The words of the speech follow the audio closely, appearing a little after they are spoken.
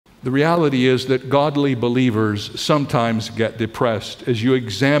The reality is that godly believers sometimes get depressed. As you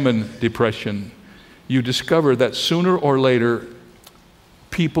examine depression, you discover that sooner or later,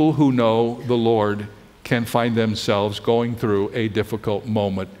 people who know the Lord can find themselves going through a difficult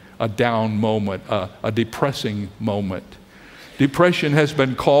moment, a down moment, a depressing moment. Depression has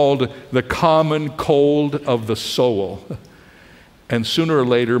been called the common cold of the soul. And sooner or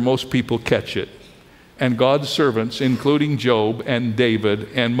later, most people catch it. And God's servants, including Job and David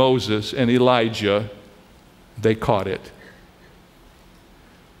and Moses and Elijah, they caught it.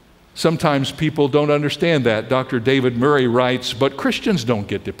 Sometimes people don't understand that. Dr. David Murray writes, but Christians don't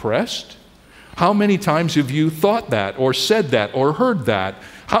get depressed. How many times have you thought that or said that or heard that?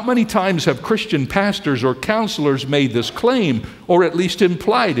 How many times have Christian pastors or counselors made this claim or at least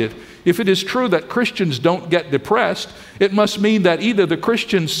implied it? If it is true that Christians don't get depressed, it must mean that either the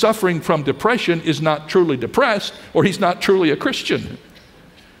Christian suffering from depression is not truly depressed or he's not truly a Christian.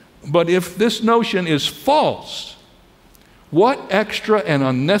 But if this notion is false, what extra and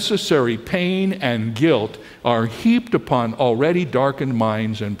unnecessary pain and guilt are heaped upon already darkened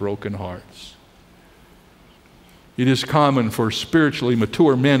minds and broken hearts? It is common for spiritually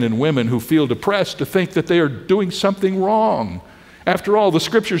mature men and women who feel depressed to think that they are doing something wrong. After all, the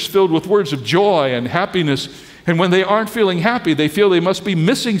Scripture's filled with words of joy and happiness, and when they aren't feeling happy, they feel they must be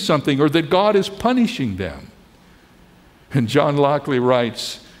missing something or that God is punishing them. And John Lockley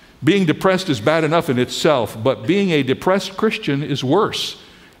writes, being depressed is bad enough in itself, but being a depressed Christian is worse.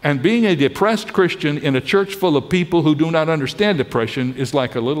 And being a depressed Christian in a church full of people who do not understand depression is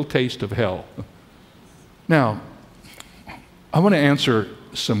like a little taste of hell. Now, I want to answer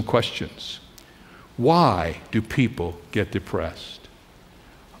some questions. Why do people get depressed?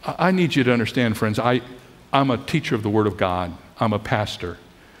 I need you to understand, friends, I'm a teacher of the Word of God. I'm a pastor.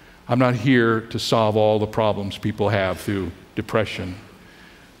 I'm not here to solve all the problems people have through depression.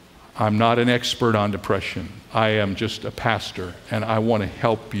 I'm not an expert on depression. I am just a pastor, and I want to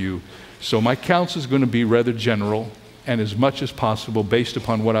help you. So my counsel is going to be rather general and as much as possible based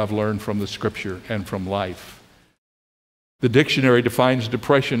upon what I've learned from the Scripture and from life. The dictionary defines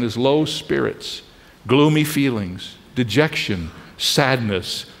depression as low spirits, gloomy feelings, dejection,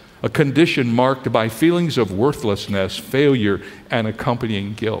 sadness, a condition marked by feelings of worthlessness, failure, and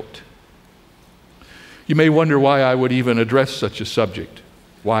accompanying guilt. You may wonder why I would even address such a subject,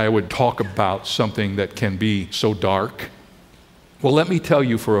 why I would talk about something that can be so dark. Well, let me tell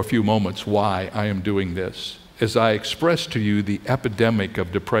you for a few moments why I am doing this, as I express to you the epidemic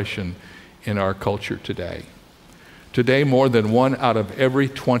of depression in our culture today. Today, more than 1 out of every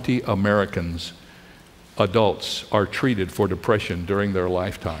 20 Americans, adults, are treated for depression during their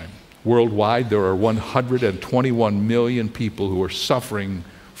lifetime. Worldwide, there are 121 million people who are suffering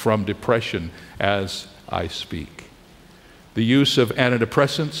from depression as I speak. The use of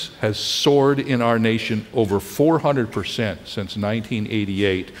antidepressants has soared in our nation over 400% since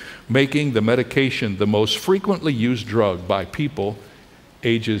 1988, making the medication the most frequently used drug by people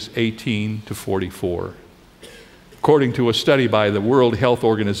ages 18 to 44. According to a study by the World Health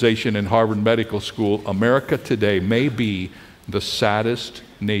Organization and Harvard Medical School, America today may be the saddest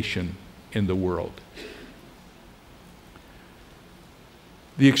nation in the world.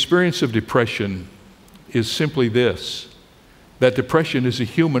 The experience of depression is simply this, that depression is a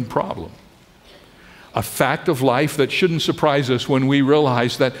human problem, a fact of life that shouldn't surprise us when we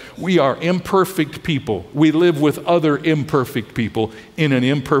realize that we are imperfect people. We live with other imperfect people in an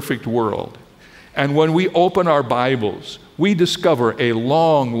imperfect world. And when we open our Bibles, we discover a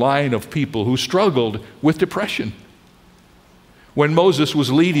long line of people who struggled with depression. When Moses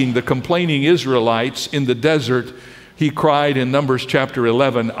was leading the complaining Israelites in the desert, he cried in Numbers chapter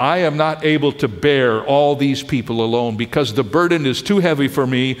 11, I am not able to bear all these people alone because the burden is too heavy for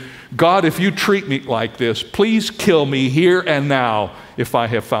me. God, if you treat me like this, please kill me here and now if I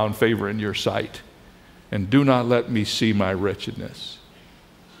have found favor in your sight. And do not let me see my wretchedness.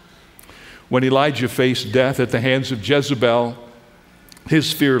 When Elijah faced death at the hands of Jezebel,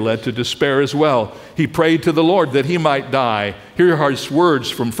 his fear led to despair as well. He prayed to the Lord that he might die. Here are his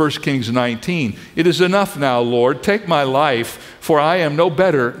words from 1 Kings 19. It is enough now, Lord, take my life, for I am no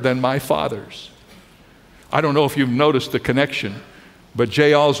better than my fathers. I don't know if you've noticed the connection, but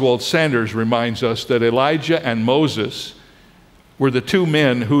J. Oswald Sanders reminds us that Elijah and Moses were the two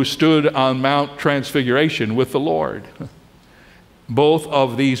men who stood on Mount Transfiguration with the Lord. Both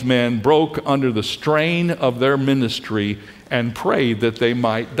of these men broke under the strain of their ministry and prayed that they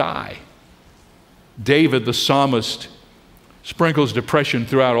might die. David, the psalmist, sprinkles depression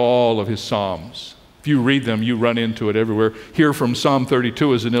throughout all of his psalms. If you read them, you run into it everywhere. Here from Psalm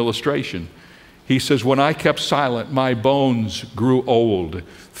 32 is an illustration. He says, when I kept silent, my bones grew old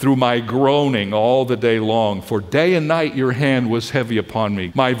through my groaning all the day long. For day and night your hand was heavy upon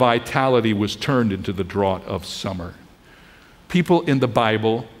me. My vitality was turned into the drought of summer. People in the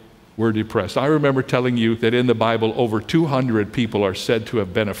Bible were depressed. I remember telling you that in the Bible, over 200 people are said to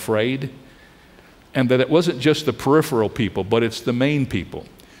have been afraid, and that it wasn't just the peripheral people, but it's the main people.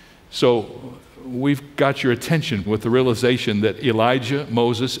 So we've got your attention with the realization that Elijah,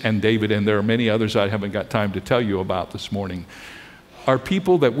 Moses, and David, and there are many others I haven't got time to tell you about this morning, are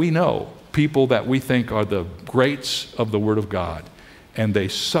people that we know, people that we think are the greats of the Word of God, and they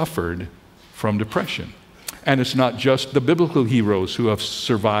suffered from depression. And it's not just the biblical heroes who have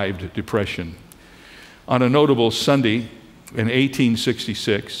survived depression. On a notable Sunday in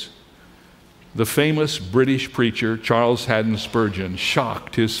 1866, the famous British preacher Charles Haddon Spurgeon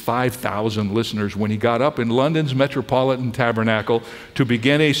shocked his 5,000 listeners when he got up in London's Metropolitan Tabernacle to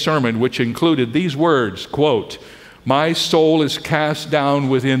begin a sermon which included these words, quote, "My soul is cast down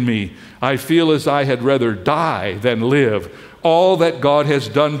within me. I feel as I had rather die than live. All that God has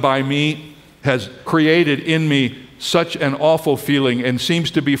done by me has created in me such an awful feeling and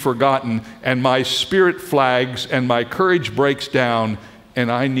seems to be forgotten, and my spirit flags and my courage breaks down, and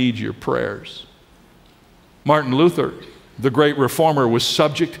I need your prayers." Martin Luther, the great reformer, was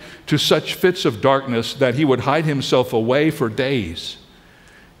subject to such fits of darkness that he would hide himself away for days,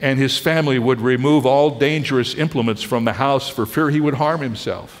 and his family would remove all dangerous implements from the house for fear he would harm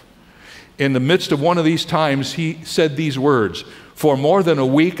himself. In the midst of one of these times, he said these words, "For more than a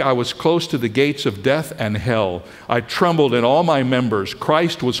week I was close to the gates of death and hell. I trembled in all my members.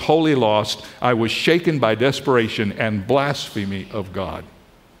 Christ was wholly lost. I was shaken by desperation and blasphemy of God."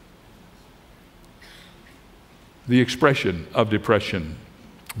 The expression of depression.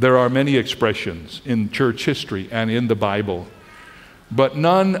 There are many expressions in church history and in the Bible, but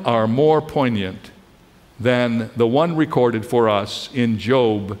none are more poignant than the one recorded for us in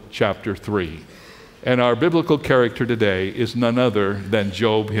Job chapter 3. And our biblical character today is none other than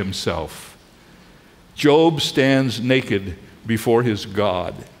Job himself. Job stands naked before his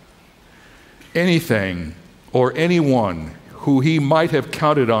God. Anything or anyone who he might have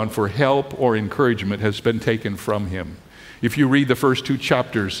counted on for help or encouragement has been taken from him. If you read the first 2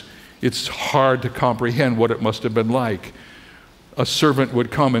 chapters, it's hard to comprehend what it must have been like. A servant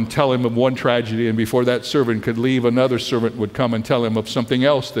would come and tell him of one tragedy, and before that servant could leave, another servant would come and tell him of something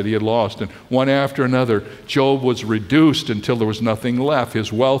else that he had lost. And one after another, Job was reduced until there was nothing left.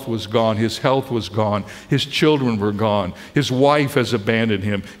 His wealth was gone. His health was gone. His children were gone. His wife has abandoned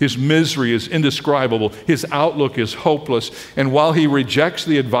him. His misery is indescribable. His outlook is hopeless. And while he rejects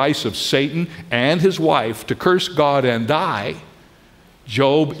the advice of Satan and his wife to curse God and die,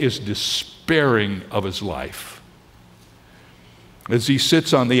 Job is despairing of his life. As he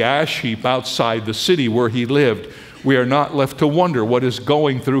sits on the ash heap outside the city where he lived, we are not left to wonder what is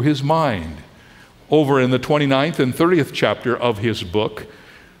going through his mind. Over in the 29th and 30th chapter of his book,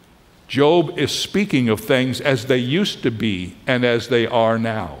 Job is speaking of things as they used to be and as they are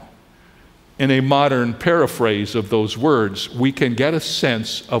now. In a modern paraphrase of those words, we can get a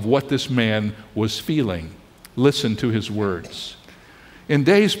sense of what this man was feeling. Listen to his words. "In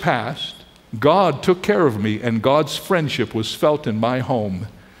days past, God took care of me, and God's friendship was felt in my home.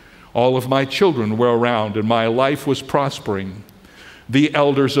 All of my children were around, and my life was prospering. The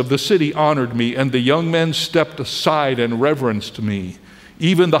elders of the city honored me, and the young men stepped aside and reverenced me.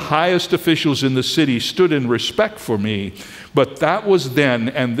 Even the highest officials in the city stood in respect for me. But that was then,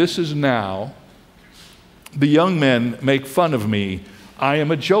 and this is now. The young men make fun of me. I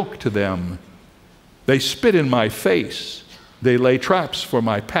am a joke to them. They spit in my face. They lay traps for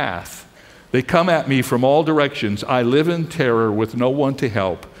my path. They come at me from all directions. I live in terror with no one to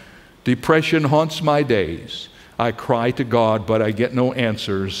help. Depression haunts my days. I cry to God, but I get no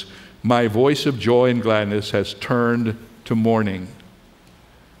answers. My voice of joy and gladness has turned to mourning."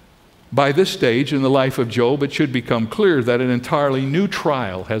 By this stage in the life of Job, it should become clear that an entirely new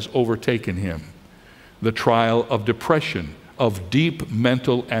trial has overtaken him. The trial of depression, of deep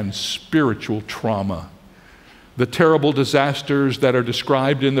mental and spiritual trauma. The terrible disasters that are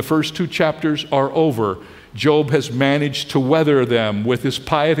described in the first 2 chapters are over. Job has managed to weather them with his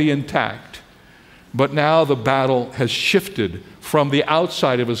piety intact. But now the battle has shifted from the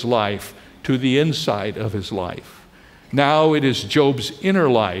outside of his life to the inside of his life. Now it is Job's inner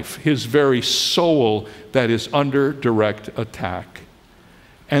life, his very soul, that is under direct attack.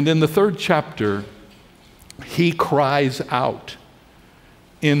 And in the 3rd chapter, he cries out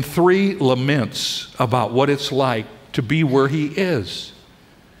in 3 laments about what it's like to be where he is.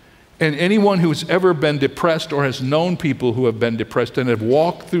 And anyone who's ever been depressed or has known people who have been depressed and have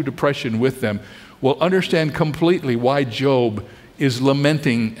walked through depression with them will understand completely why Job is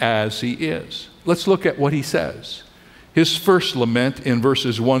lamenting as he is. Let's look at what he says. His first lament in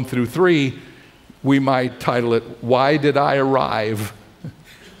verses 1 through 3, we might title it, "Why Did I Arrive?"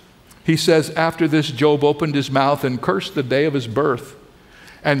 He says, "After this, Job opened his mouth and cursed the day of his birth.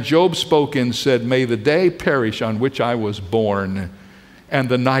 And Job spoke and said, May the day perish on which I was born, and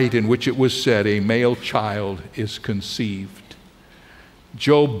the night in which it was said, a male child is conceived."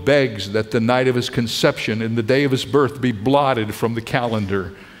 Job begs that the night of his conception and the day of his birth be blotted from the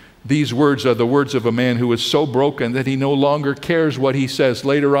calendar. These words are the words of a man who is so broken that he no longer cares what he says.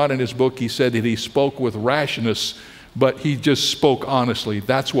 Later on in his book, he said that he spoke with rashness, but he just spoke honestly.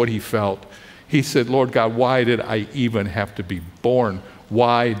 That's what he felt. He said, Lord God, why did I even have to be born?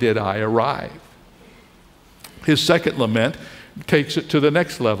 Why did I arrive? His second lament takes it to the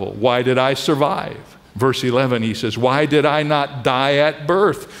next level. Why did I survive? Verse 11, he says, why did I not die at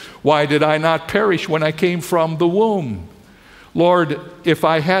birth? Why did I not perish when I came from the womb? Lord, if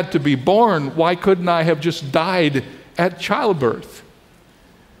I had to be born, why couldn't I have just died at childbirth?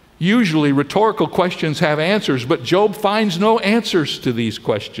 Usually rhetorical questions have answers, but Job finds no answers to these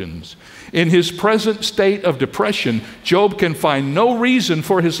questions. In his present state of depression, Job can find no reason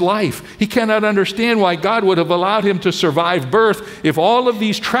for his life. He cannot understand why God would have allowed him to survive birth if all of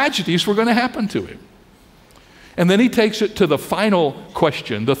these tragedies were going to happen to him. And then he takes it to the final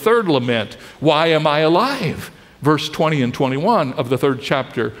question, the third lament, why am I alive? Verse 20 and 21 of the third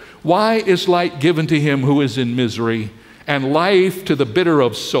chapter. Why is light given to him who is in misery, and life to the bitter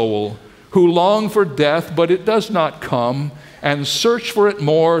of soul, who long for death, but it does not come, and search for it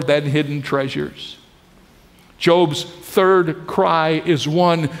more than hidden treasures? Job's third cry is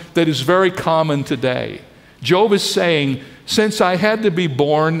one that is very common today. Job is saying, since I had to be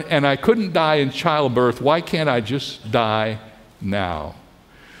born and I couldn't die in childbirth, why can't I just die now?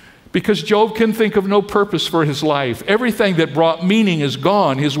 Because Job can think of no purpose for his life. Everything that brought meaning is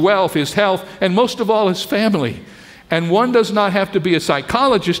gone, his wealth, his health, and most of all, his family. And one does not have to be a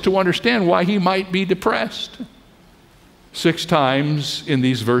psychologist to understand why he might be depressed. 6 times in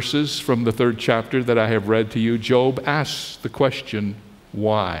these verses from the third chapter that I have read to you, Job asks the question,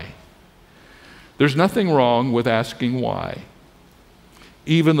 why? There's nothing wrong with asking why.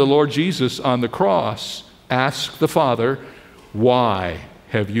 Even the Lord Jesus on the cross asked the Father, why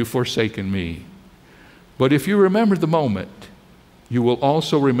have you forsaken me? But if you remember the moment, you will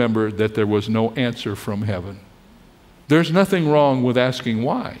also remember that there was no answer from heaven. There's nothing wrong with asking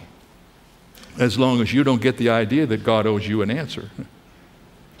why, as long as you don't get the idea that God owes you an answer,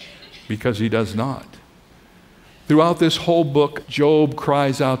 because he does not. Throughout this whole book, Job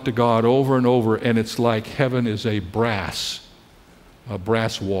cries out to God over and over, and it's like heaven is a brass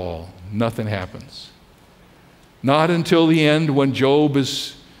wall. Nothing happens. Not until the end, when Job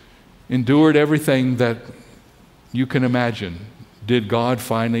has endured everything that you can imagine, did God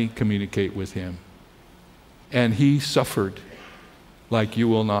finally communicate with him. And he suffered like you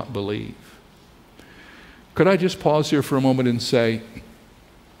will not believe. Could I just pause here for a moment and say,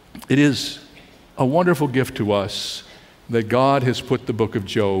 it is a wonderful gift to us that God has put the book of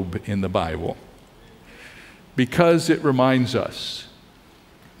Job in the Bible, because it reminds us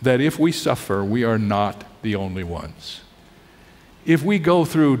that if we suffer, we are not the only ones. If we go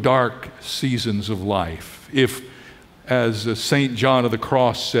through dark seasons of life, if, as St. John of the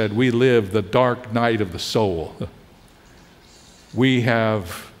Cross said, we live the dark night of the soul, we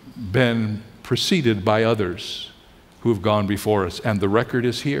have been preceded by others who have gone before us, and the record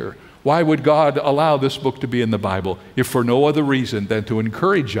is here. Why would God allow this book to be in the Bible if for no other reason than to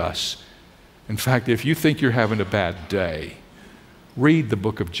encourage us? In fact, if you think you're having a bad day, read the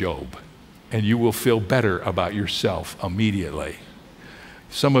book of Job, and you will feel better about yourself immediately.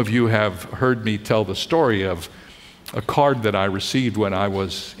 Some of you have heard me tell the story of a card that I received when I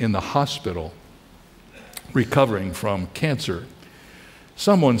was in the hospital recovering from cancer.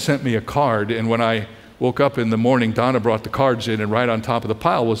 Someone sent me a card, and when I woke up in the morning, Donna brought the cards in, and right on top of the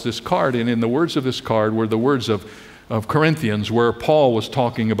pile was this card, and in the words of this card were the words of Corinthians, where Paul was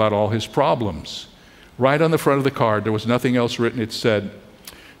talking about all his problems. Right on the front of the card, there was nothing else written. It said,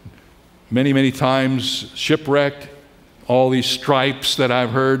 many, many times shipwrecked, all these stripes that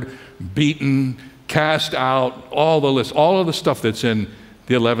I've heard, beaten, cast out, all the list, all of the stuff that's in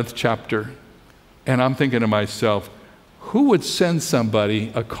the 11th chapter. And I'm thinking to myself, who would send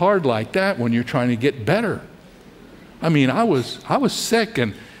somebody a card like that when you're trying to get better? I mean, I was sick,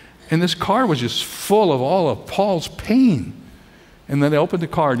 and this card was just full of all of Paul's pain. And then I opened the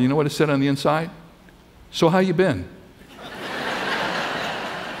card. You know what it said on the inside? So how you been?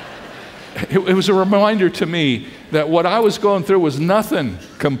 it was a reminder to me that what I was going through was nothing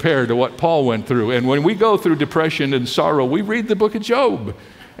compared to what Paul went through. And when we go through depression and sorrow, we read the book of Job,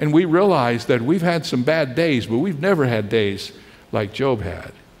 and we realize that we've had some bad days, but we've never had days like Job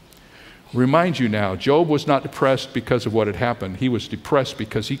had. Remind you now, Job was not depressed because of what had happened. He was depressed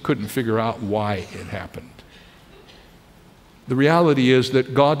because he couldn't figure out why it happened. The reality is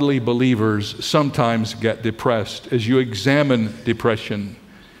that godly believers sometimes get depressed. As you examine depression,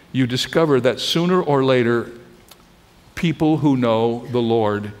 you discover that sooner or later, people who know the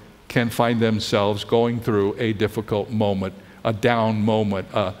Lord can find themselves going through a difficult moment, a down moment,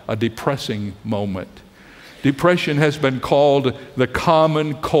 a depressing moment. Depression has been called the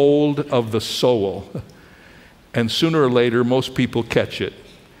common cold of the soul. And sooner or later, most people catch it.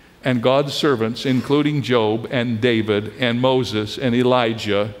 And God's servants, including Job and David and Moses and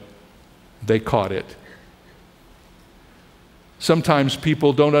Elijah, they caught it. Sometimes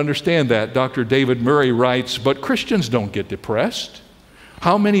people don't understand that. Dr. David Murray writes, but Christians don't get depressed.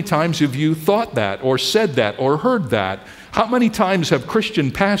 How many times have you thought that or said that or heard that? How many times have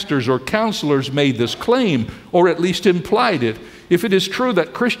Christian pastors or counselors made this claim or at least implied it? If it is true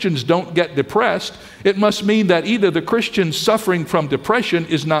that Christians don't get depressed, it must mean that either the Christian suffering from depression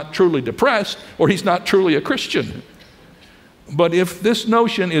is not truly depressed or he's not truly a Christian. But if this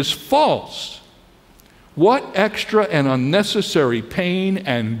notion is false, what extra and unnecessary pain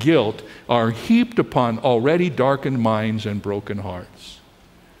and guilt are heaped upon already darkened minds and broken hearts?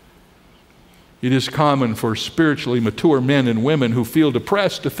 It is common for spiritually mature men and women who feel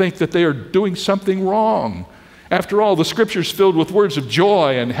depressed to think that they are doing something wrong. After all, the Scripture's filled with words of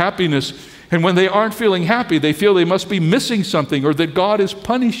joy and happiness, and when they aren't feeling happy, they feel they must be missing something or that God is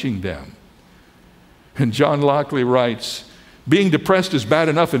punishing them. And John Lockley writes, being depressed is bad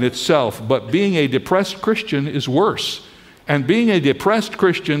enough in itself, but being a depressed Christian is worse. And being a depressed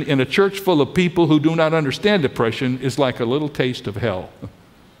Christian in a church full of people who do not understand depression is like a little taste of hell.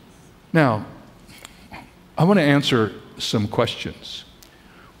 Now, I want to answer some questions.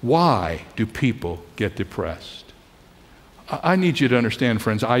 Why do people get depressed? I need you to understand,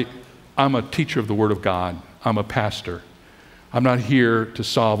 friends, I'm a teacher of the Word of God. I'm a pastor. I'm not here to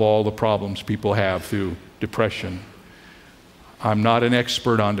solve all the problems people have through depression. I'm not an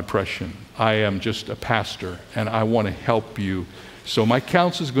expert on depression. I am just a pastor, and I want to help you. So my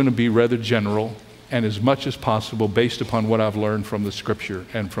counsel is going to be rather general and as much as possible based upon what I've learned from the Scripture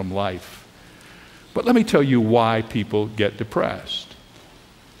and from life. But let me tell you why people get depressed.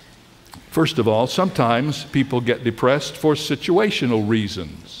 First of all, sometimes people get depressed for situational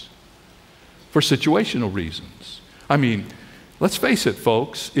reasons. For situational reasons. I mean, let's face it,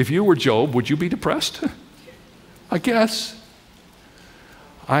 folks. If you were Job, would you be depressed? I guess.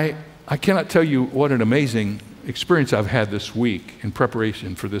 I cannot tell you what an amazing experience I've had this week in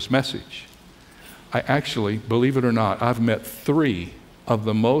preparation for this message. I actually, believe it or not, I've met 3 of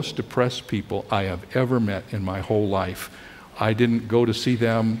the most depressed people I have ever met in my whole life. I didn't go to see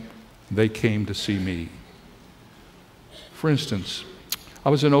them. They came to see me. For instance, I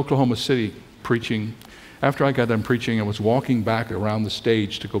was in Oklahoma City preaching. After I got done preaching, I was walking back around the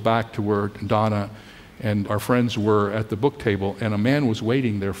stage to go back to where Donna and our friends were at the book table, and a man was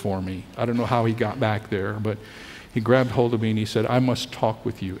waiting there for me. I don't know how he got back there, but he grabbed hold of me and he said, I must talk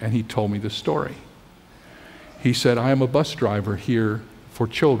with you. And he told me the story. He said, I am a bus driver here for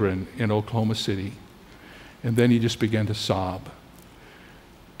children in Oklahoma City. And then he just began to sob.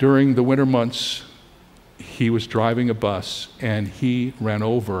 During the winter months, he was driving a bus and he ran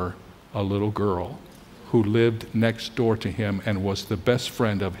over a little girl who lived next door to him and was the best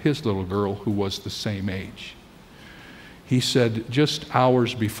friend of his little girl who was the same age. He said just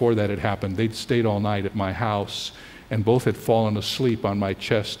hours before that had happened, they'd stayed all night at my house and both had fallen asleep on my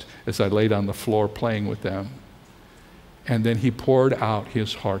chest as I laid on the floor playing with them. And then he poured out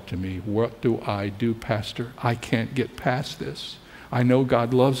his heart to me. What do I do, Pastor? I can't get past this. I know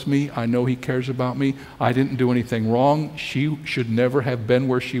God loves me. I know He cares about me. I didn't do anything wrong. She should never have been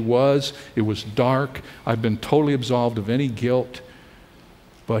where she was. It was dark. I've been totally absolved of any guilt.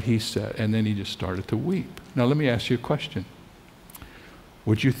 But he said, and then he just started to weep. Now let me ask you a question.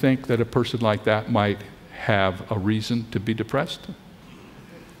 Would you think that a person like that might have a reason to be depressed?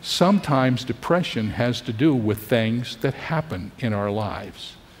 Sometimes depression has to do with things that happen in our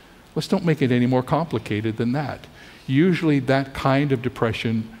lives. Let's don't make it any more complicated than that. Usually that kind of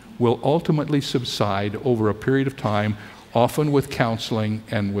depression will ultimately subside over a period of time, often with counseling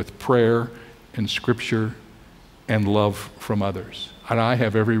and with prayer and Scripture and love from others. And I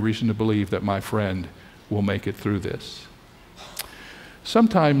have every reason to believe that my friend will make it through this.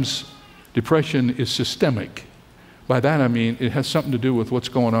 Sometimes depression is systemic. By that I mean it has something to do with what's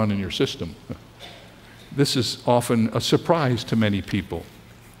going on in your system. This is often a surprise to many people.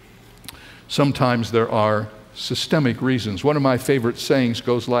 Sometimes there are systemic reasons. One of my favorite sayings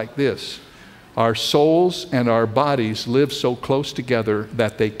goes like this: our souls and our bodies live so close together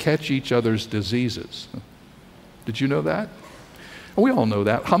that they catch each other's diseases. Did you know that? We all know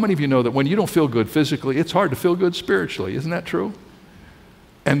that. How many of you know that when you don't feel good physically, it's hard to feel good spiritually? Isn't that true?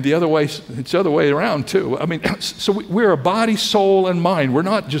 And the other way, it's the other way around too. I mean, so we're a body, soul, and mind. We're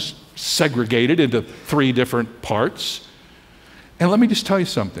not just segregated into 3 different parts. And let me just tell you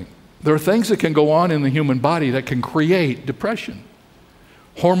something. There are things that can go on in the human body that can create depression.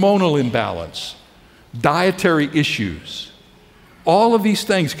 Hormonal imbalance, dietary issues. All of these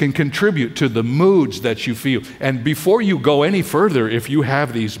things can contribute to the moods that you feel. And before you go any further, if you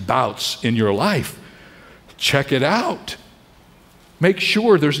have these bouts in your life, check it out. Make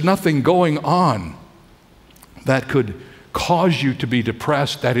sure there's nothing going on that could cause you to be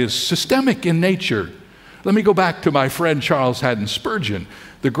depressed that is systemic in nature. Let me go back to my friend Charles Haddon Spurgeon.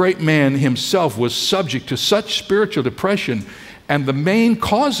 The great man himself was subject to such spiritual depression, and the main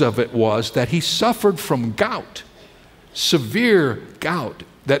cause of it was that he suffered from gout, severe gout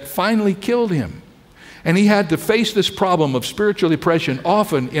that finally killed him. And he had to face this problem of spiritual depression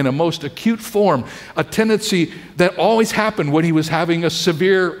often in a most acute form, a tendency that always happened when he was having a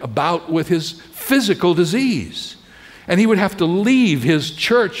severe bout with his physical disease. And he would have to leave his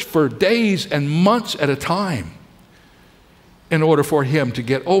church for days and months at a time in order for him to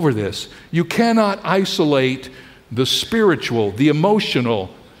get over this. You cannot isolate the spiritual, the emotional,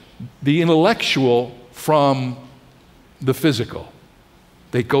 the intellectual from the physical.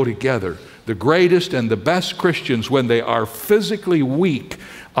 They go together. The greatest and the best Christians, when they are physically weak,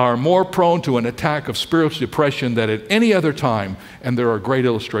 are more prone to an attack of spiritual depression than at any other time, and there are great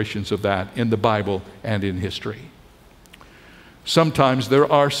illustrations of that in the Bible and in history. Sometimes there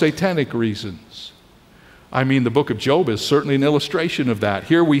are satanic reasons. I mean, the book of Job is certainly an illustration of that.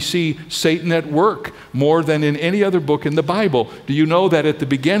 Here we see Satan at work more than in any other book in the Bible. Do you know that at the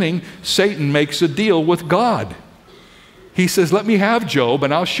beginning, Satan makes a deal with God? He says, let me have Job,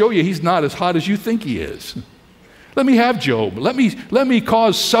 and I'll show you he's not as hot as you think he is. Let me have Job. Let me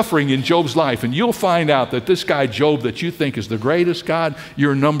cause suffering in Job's life, and you'll find out that this guy Job that you think is the greatest God,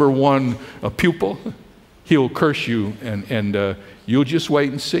 your number one pupil, he'll curse you, and you'll just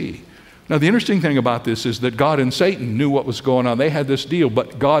wait and see. Now, the interesting thing about this is that God and Satan knew what was going on. They had this deal,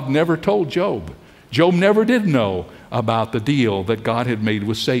 but God never told Job. Job never did know about the deal that God had made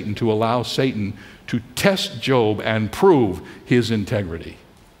with Satan to allow Satan to test Job and prove his integrity.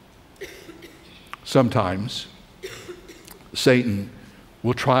 Sometimes Satan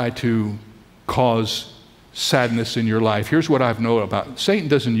will try to cause sadness in your life. Here's what I've known about Satan.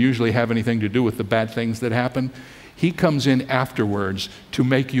 Doesn't usually have anything to do with the bad things that happen. He comes in afterwards to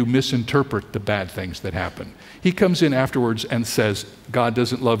make you misinterpret the bad things that happen. He comes in afterwards and says, God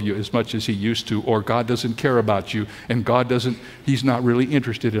doesn't love you as much as he used to, or God doesn't care about you, and he's not really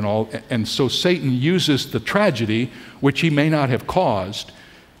interested in all. And so Satan uses the tragedy, which he may not have caused,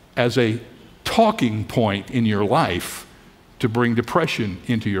 as a talking point in your life to bring depression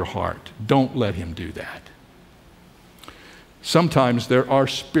into your heart. Don't let him do that. Sometimes there are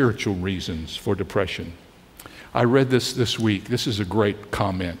spiritual reasons for depression. I read this week. This is a great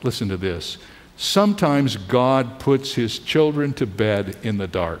comment. Listen to this. Sometimes God puts his children to bed in the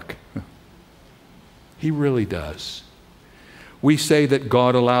dark. He really does. We say that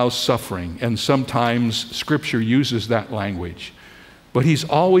God allows suffering, and sometimes Scripture uses that language. But he's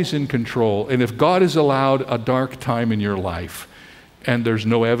always in control. And if God has allowed a dark time in your life, and there's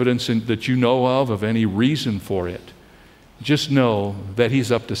no evidence that you know of any reason for it, just know that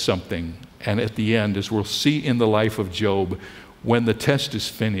he's up to something. And at the end, as we'll see in the life of Job, when the test is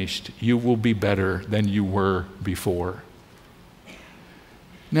finished, you will be better than you were before.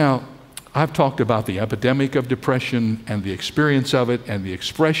 Now, I've talked about the epidemic of depression and the experience of it and the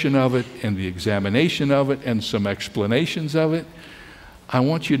expression of it and the examination of it and some explanations of it. I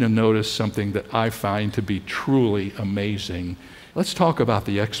want you to notice something that I find to be truly amazing. Let's talk about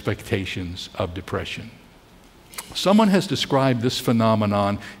the expectations of depression. Someone has described this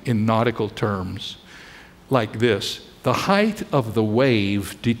phenomenon in nautical terms like this: the height of the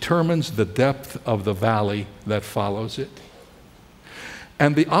wave determines the depth of the valley that follows it.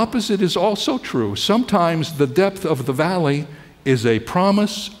 And the opposite is also true. Sometimes the depth of the valley is a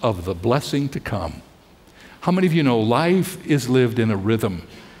promise of the blessing to come. How many of you know life is lived in a rhythm?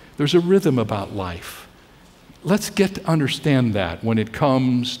 There's a rhythm about life. Let's get to understand that when it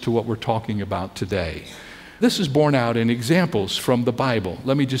comes to what we're talking about today. This is borne out in examples from the Bible.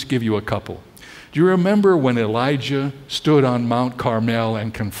 Let me just give you a couple. Do you remember when Elijah stood on Mount Carmel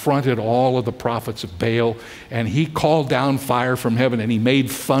and confronted all of the prophets of Baal, and he called down fire from heaven and he made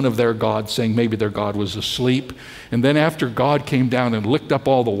fun of their God, saying maybe their God was asleep? And then after God came down and licked up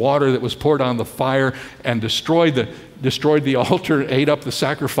all the water that was poured on the fire and destroyed the altar, ate up the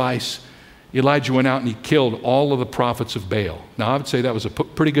sacrifice, Elijah went out and he killed all of the prophets of Baal. Now I would say that was a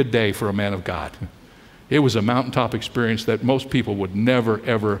pretty good day for a man of God. It was a mountaintop experience that most people would never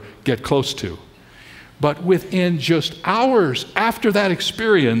ever get close to. But within just hours after that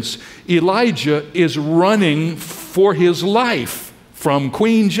experience, Elijah is running for his life from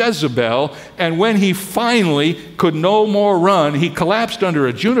Queen Jezebel. And when he finally could no more run, he collapsed under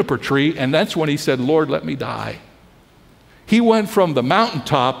a juniper tree, and that's when he said, "Lord, let me die." He went from the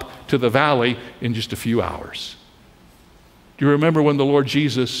mountaintop to the valley in just a few hours. Do you remember when the Lord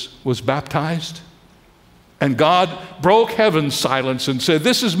Jesus was baptized? And God broke heaven's silence and said,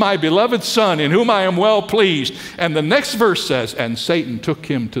 "This is my beloved Son in whom I am well pleased." And the next verse says, "And Satan took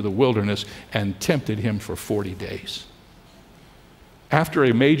him to the wilderness and tempted him for 40 days. After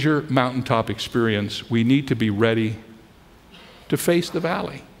a major mountaintop experience, we need to be ready to face the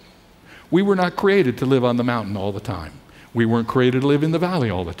valley. We were not created to live on the mountain all the time. We weren't created to live in the valley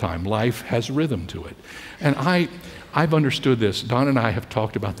all the time. Life has rhythm to it. And I've understood this. Don and I have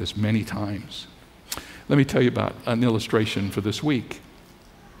talked about this many times. Let me tell you about an illustration for this week.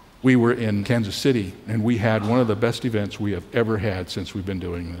 We were in Kansas City, and we had one of the best events we have ever had since we've been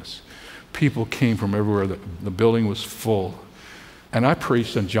doing this. People came from everywhere. The building was full. And I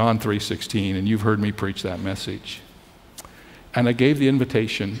preached on John 3:16, and you've heard me preach that message. And I gave the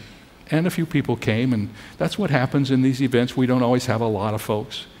invitation, and a few people came, and that's what happens in these events. We don't always have a lot of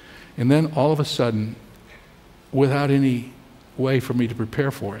folks. And then all of a sudden, without any way for me to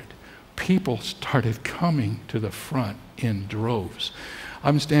prepare for it, people started coming to the front in droves.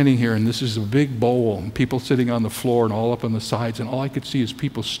 I'm standing here, and this is a big bowl, and people sitting on the floor and all up on the sides, and all I could see is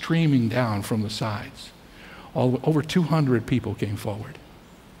people streaming down from the sides. Over 200 people came forward.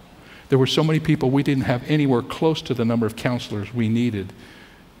 There were so many people, we didn't have anywhere close to the number of counselors we needed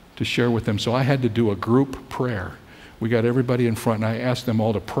to share with them, so I had to do a group prayer. We got everybody in front, and I asked them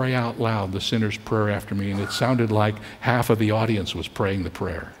all to pray out loud the sinner's prayer after me, and it sounded like half of the audience was praying the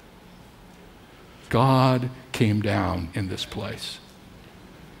prayer. God came down in this place.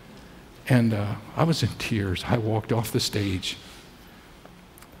 And I was in tears. I walked off the stage,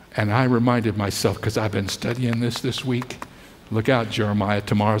 and I reminded myself, because I've been studying this week, look out, Jeremiah,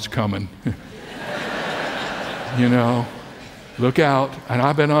 tomorrow's coming. You know, look out. And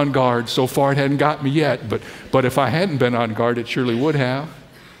I've been on guard. So far it hadn't got me yet, but if I hadn't been on guard, it surely would have.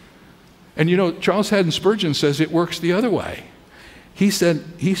 And you know, Charles Haddon Spurgeon says it works the other way. He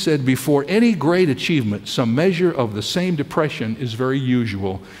said, before any great achievement, some measure of the same depression is very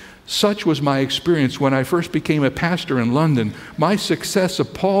usual. Such was my experience when I first became a pastor in London. My success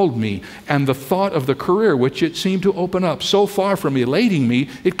appalled me, and the thought of the career which it seemed to open up, so far from elating me,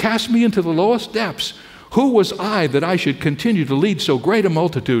 it cast me into the lowest depths. Who was I that I should continue to lead so great a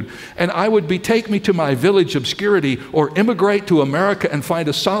multitude? And I would betake me to my village obscurity, or immigrate to America and find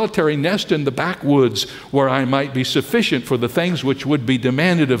a solitary nest in the backwoods where I might be sufficient for the things which would be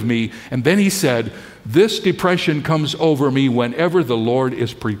demanded of me. And then he said, this depression comes over me whenever the Lord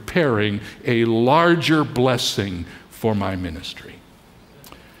is preparing a larger blessing for my ministry.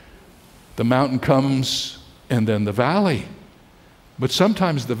 The mountain comes and then the valley. But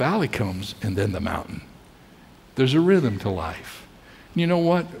sometimes the valley comes and then the mountain. There's a rhythm to life. You know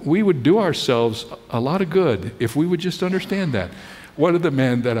what? We would do ourselves a lot of good if we would just understand that. One of the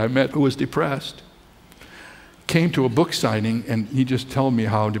men that I met who was depressed came to a book signing, and he just told me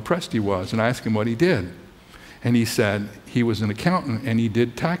how depressed he was, and I asked him what he did. And he said he was an accountant and he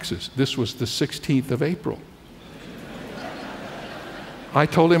did taxes. This was the 16th of April. I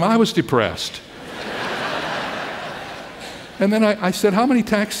told him I was depressed. And then I said, how many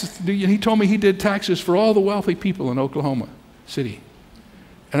taxes do you? And he told me he did taxes for all the wealthy people in Oklahoma City.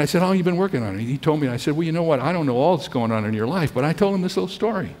 And I said, how long have you been working on it? He told me, and I said, well, you know what? I don't know all that's going on in your life, but I told him this little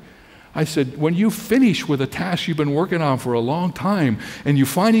story. I said, when you finish with a task you've been working on for a long time, and you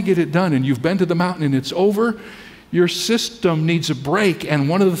finally get it done, and you've been to the mountain and it's over, your system needs a break. And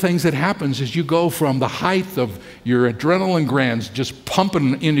one of the things that happens is you go from the height of your adrenaline glands just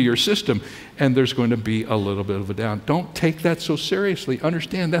pumping into your system, and there's going to be a little bit of a down. Don't take that so seriously.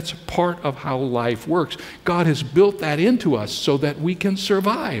 Understand that's part of how life works. God has built that into us so that we can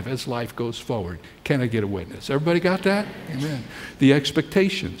survive as life goes forward. Can I get a witness? Everybody got that? Amen. The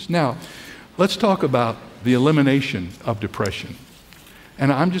expectations. Now, let's talk about the elimination of depression.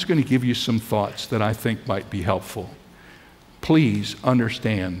 And I'm just going to give you some thoughts that I think might be helpful. Please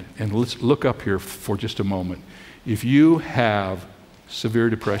understand, and let's look up here for just a moment. If you have severe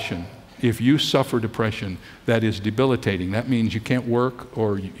depression, if you suffer depression that is debilitating, that means you can't work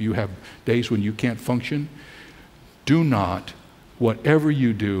or you have days when you can't function, do not, whatever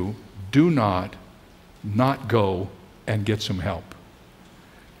you do not go and get some help.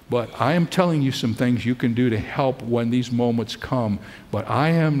 But I am telling you some things you can do to help when these moments come. But I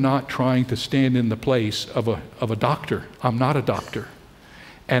am not trying to stand in the place of a doctor. I'm not a doctor.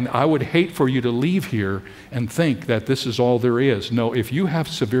 And I would hate for you to leave here and think that this is all there is. No, if you have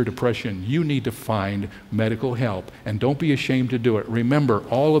severe depression, you need to find medical help. And don't be ashamed to do it. Remember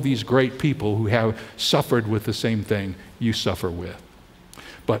all of these great people who have suffered with the same thing you suffer with.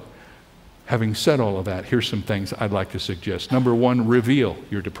 But having said all of that, here's some things I'd like to suggest. Number one, reveal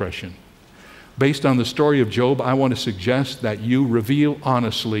your depression. Based on the story of Job, I want to suggest that you reveal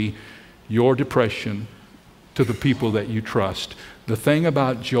honestly your depression to the people that you trust. The thing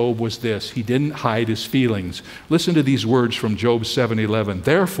about Job was this: he didn't hide his feelings. Listen to these words from Job 7:11.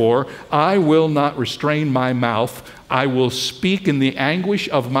 Therefore, I will not restrain my mouth. I will speak in the anguish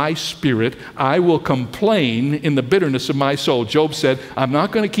of my spirit. I will complain in the bitterness of my soul. Job said, I'm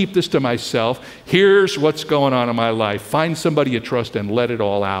not going to keep this to myself. Here's what's going on in my life. Find somebody you trust and let it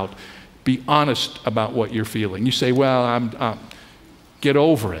all out. Be honest about what you're feeling. You say, well, get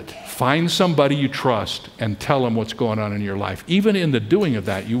over it. Find somebody you trust and tell them what's going on in your life. Even in the doing of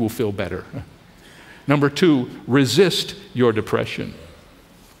that, you will feel better. Number two, resist your depression.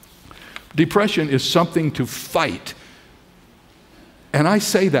 Depression is something to fight. And I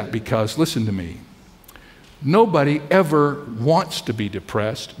say that because, listen to me, nobody ever wants to be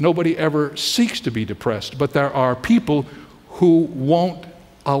depressed. Nobody ever seeks to be depressed. But there are people who won't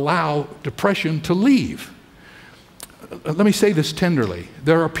allow depression to leave. Let me say this tenderly.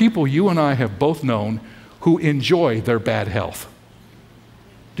 There are people you and I have both known who enjoy their bad health.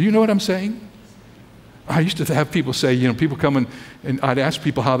 Do you know what I'm saying? I used to have people say, people come and I'd ask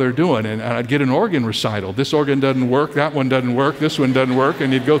people how they're doing, and I'd get an organ recital. This organ doesn't work, that one doesn't work, this one doesn't work,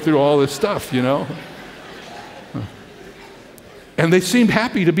 and you'd go through all this stuff, And they seemed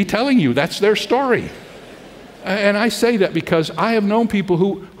happy to be telling you that's their story. And I say that because I have known people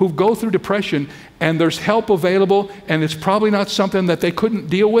who go through depression and there's help available, and it's probably not something that they couldn't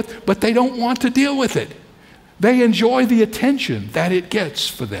deal with, but they don't want to deal with it. They enjoy the attention that it gets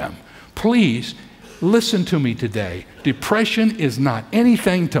for them. Please, listen to me today. Depression is not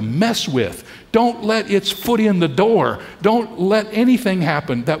anything to mess with. Don't let its foot in the door. Don't let anything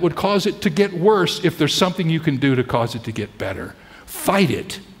happen that would cause it to get worse if there's something you can do to cause it to get better. Fight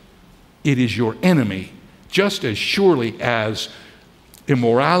it. It is your enemy, just as surely as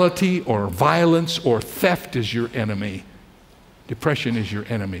immorality or violence or theft is your enemy. Depression is your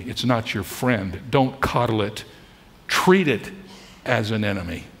enemy. It's not your friend. Don't coddle it. Treat it as an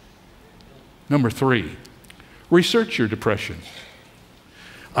enemy. Number three, research your depression.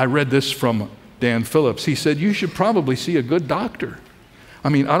 I read this from Dan Phillips. He said, you should probably see a good doctor. I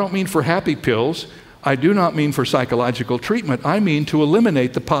don't mean for happy pills. I do not mean for psychological treatment. I mean to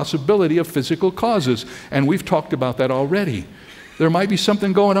eliminate the possibility of physical causes. And we've talked about that already. There might be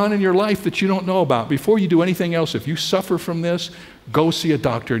something going on in your life that you don't know about. Before you do anything else, if you suffer from this, go see a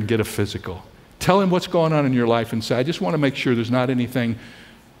doctor and get a physical. Tell him what's going on in your life and say, I just want to make sure there's not anything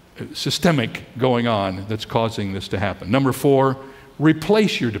systemic going on that's causing this to happen. Number four,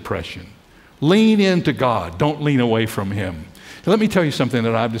 replace your depression. Lean into God. Don't lean away from Him. Now, let me tell you something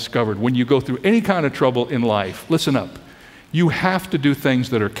that I've discovered. When you go through any kind of trouble in life, listen up. You have to do things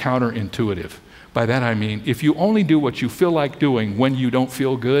that are counterintuitive. By that I mean, if you only do what you feel like doing when you don't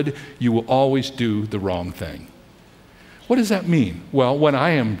feel good, you will always do the wrong thing. What does that mean? Well, when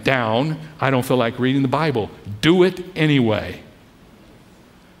I am down, I don't feel like reading the Bible. Do it anyway.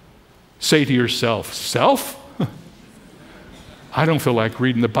 Say to yourself, self? I don't feel like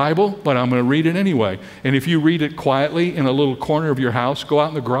reading the Bible, but I'm going to read it anyway. And if you read it quietly in a little corner of your house, go out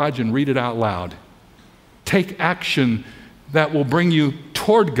in the garage and read it out loud. Take action that will bring you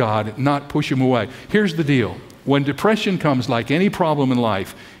toward God, not push Him away. Here's the deal. When depression comes, like any problem in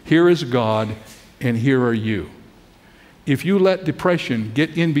life, here is God and here are you. If you let depression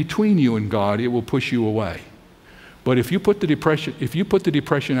get in between you and God, it will push you away. But if you put the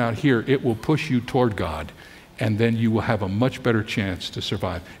depression out here, it will push you toward God, and then you will have a much better chance to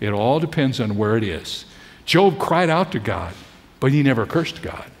survive. It all depends on where it is. Job cried out to God, but he never cursed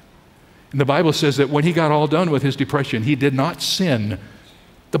God. And the Bible says that when he got all done with his depression, he did not sin.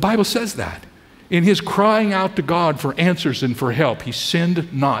 The Bible says that. In his crying out to God for answers and for help, he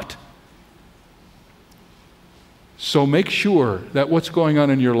sinned not. So make sure that what's going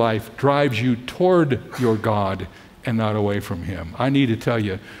on in your life drives you toward your God and not away from Him. I need to tell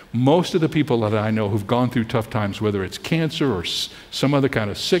you, most of the people that I know who've gone through tough times, whether it's cancer or some other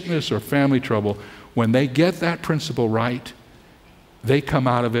kind of sickness or family trouble, when they get that principle right, they come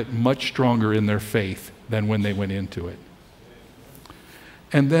out of it much stronger in their faith than when they went into it.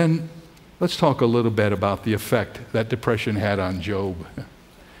 And then let's talk a little bit about the effect that depression had on Job.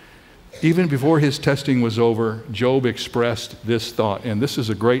 Even before his testing was over, Job expressed this thought, and this is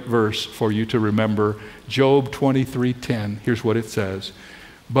a great verse for you to remember. Job 23:10, here's what it says.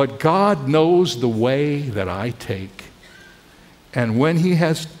 But God knows the way that I take, and when He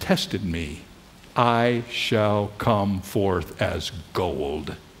has tested me, I shall come forth as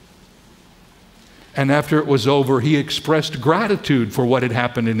gold. And after it was over, he expressed gratitude for what had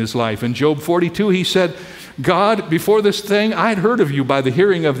happened in his life. In Job 42, he said, God, before this thing, I'd heard of you by the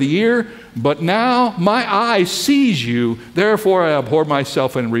hearing of the ear, but now my eye sees you. Therefore, I abhor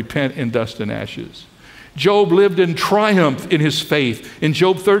myself and repent in dust and ashes. Job lived in triumph in his faith. In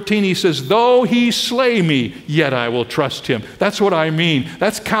Job 13, he says, though he slay me, yet I will trust him. That's what I mean.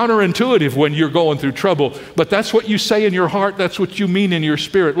 That's counterintuitive when you're going through trouble. But that's what you say in your heart. That's what you mean in your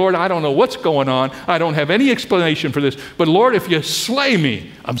spirit. Lord, I don't know what's going on. I don't have any explanation for this. But Lord, if you slay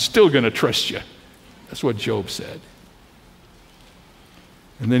me, I'm still going to trust you. That's what Job said.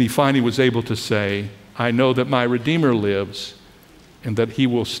 And then he finally was able to say, I know that my Redeemer lives and that He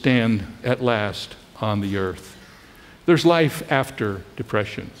will stand at last on the earth. There's life after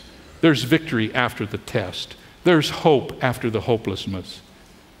depression. There's victory after the test. There's hope after the hopelessness.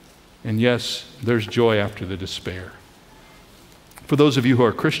 And yes, there's joy after the despair. For those of you who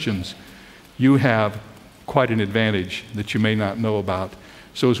are Christians, you have quite an advantage that you may not know about.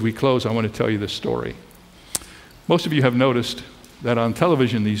 So as we close, I want to tell you this story. Most of you have noticed that on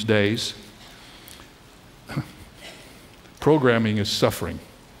television these days, programming is suffering.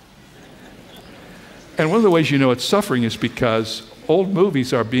 And one of the ways you know it's suffering is because old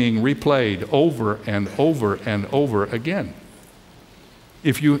movies are being replayed over and over and over again.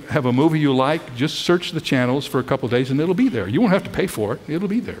 If you have a movie you like, just search the channels for a couple of days and it'll be there. You won't have to pay for it. It'll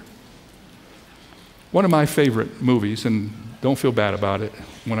be there. One of my favorite movies, and don't feel bad about it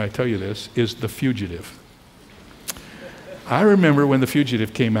when I tell you this, is The Fugitive. I remember when The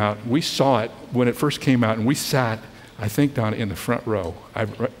Fugitive came out, we saw it when it first came out, and we sat, I think, down in the front row,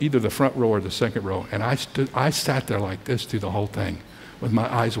 either the front row or the second row, and I sat there like this through the whole thing with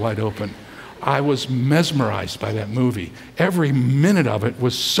my eyes wide open. I was mesmerized by that movie. Every minute of it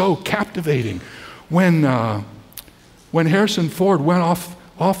was so captivating. When Harrison Ford went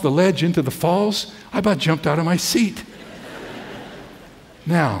off the ledge into the falls, I about jumped out of my seat.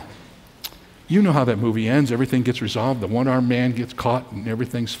 Now, you know how that movie ends. Everything gets resolved. The one-armed man gets caught and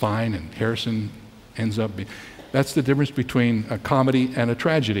everything's fine, and Harrison ends up being... That's the difference between a comedy and a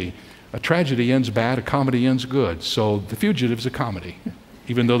tragedy. A tragedy ends bad, a comedy ends good. So The Fugitive's a comedy.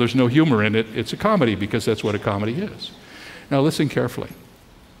 Even though there's no humor in it, it's a comedy because that's what a comedy is. Now listen carefully.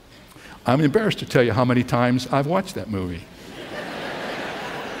 I'm embarrassed to tell you how many times I've watched that movie.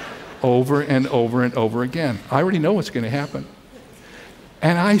 Over and over and over again. I already know what's going to happen.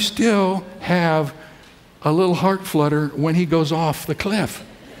 And I still have a little heart flutter when he goes off the cliff.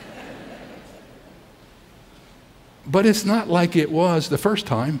 But it's not like it was the first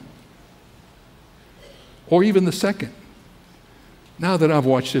time, or even the second. Now that I've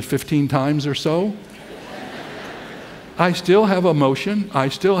watched it 15 times or so, I still have emotion. I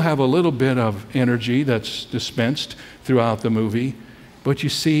still have a little bit of energy that's dispensed throughout the movie. But you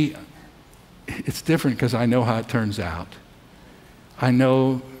see, it's different because I know how it turns out. I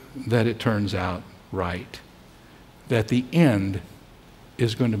know that it turns out right. That the end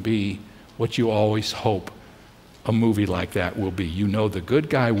is going to be what you always hope a movie like that will be. You know the good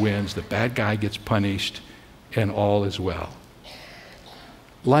guy wins, the bad guy gets punished, and all is well.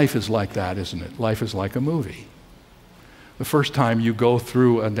 Life is like that, isn't it? Life is like a movie. The first time you go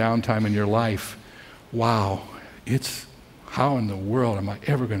through a downtime in your life, wow, it's how in the world am I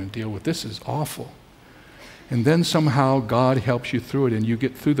ever going to deal with this? Is awful. And then somehow God helps you through it and you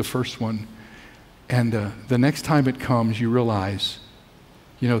get through the first one, and the next time it comes you realize,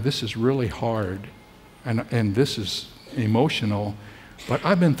 you know, this is really hard. And this is emotional, but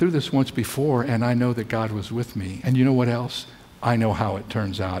I've been through this once before, and I know that God was with me. And you know what else? I know how it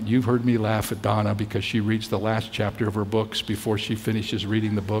turns out. You've heard me laugh at Donna because she reads the last chapter of her books before she finishes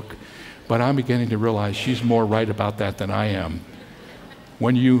reading the book. But I'm beginning to realize she's more right about that than I am.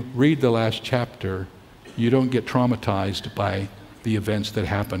 When you read the last chapter, you don't get traumatized by the events that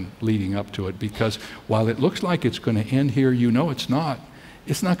happen leading up to it, because while it looks like it's going to end here, you know it's not.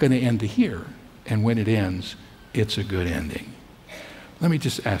 It's not going to end here. And when it ends, it's a good ending. Let me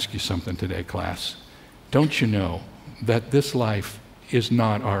just ask you something today, class. Don't you know that this life is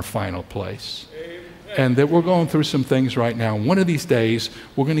not our final place? And that we're going through some things right now. One of these days,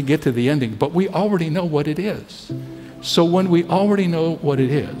 we're going to get to the ending, but we already know what it is. So when we already know what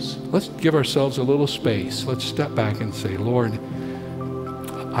it is, let's give ourselves a little space. Let's step back and say, Lord,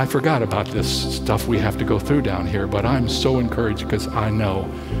 I forgot about this stuff we have to go through down here, but I'm so encouraged because I know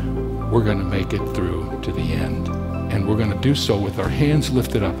we're going to make it through to the end. And we're going to do so with our hands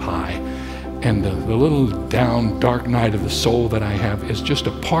lifted up high. And the little down, dark night of the soul that I have is just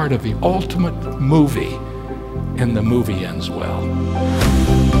a part of the ultimate movie, and the movie ends well.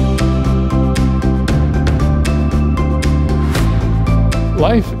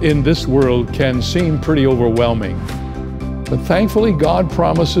 Life in this world can seem pretty overwhelming, but thankfully God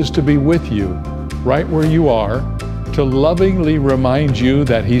promises to be with you right where you are, to lovingly remind you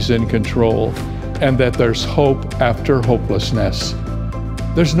that He's in control and that there's hope after hopelessness.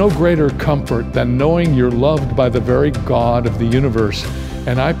 There's no greater comfort than knowing you're loved by the very God of the universe,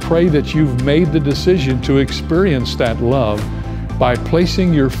 and I pray that you've made the decision to experience that love by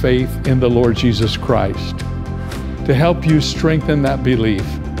placing your faith in the Lord Jesus Christ. To help you strengthen that belief,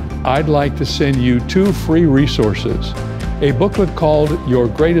 I'd like to send you 2 free resources, a booklet called Your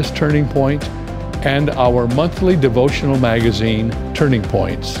Greatest Turning Point and our monthly devotional magazine, Turning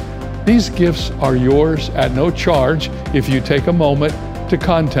Points. These gifts are yours at no charge if you take a moment to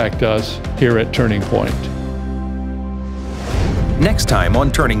contact us here at Turning Point. Next time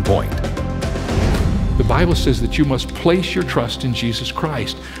on Turning Point. The Bible says that you must place your trust in Jesus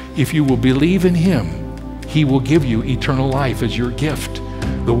Christ. If you will believe in Him, He will give you eternal life as your gift.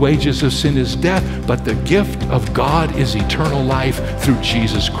 The wages of sin is death, but the gift of God is eternal life through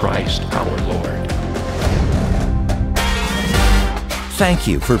Jesus Christ our Lord. Thank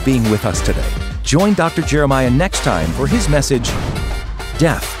you for being with us today. Join Dr. Jeremiah next time for his message,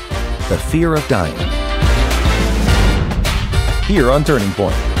 Death, the Fear of Dying, here on Turning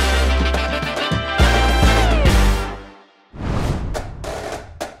Point.